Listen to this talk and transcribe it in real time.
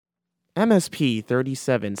MSP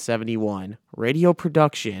 3771, Radio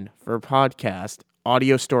Production for Podcast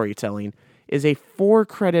Audio Storytelling, is a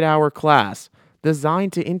 4-credit hour class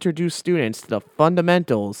designed to introduce students to the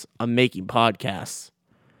fundamentals of making podcasts.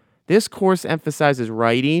 This course emphasizes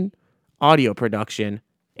writing, audio production,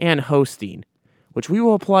 and hosting, which we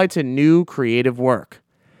will apply to new creative work.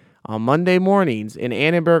 On Monday mornings in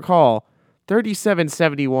Annenberg Hall,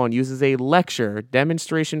 3771 uses a lecture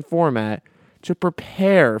demonstration format to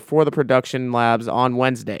prepare for the production labs on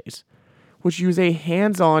Wednesdays, which use a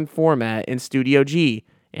hands-on format in Studio G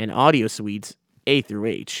and Audio Suites A through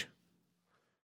H.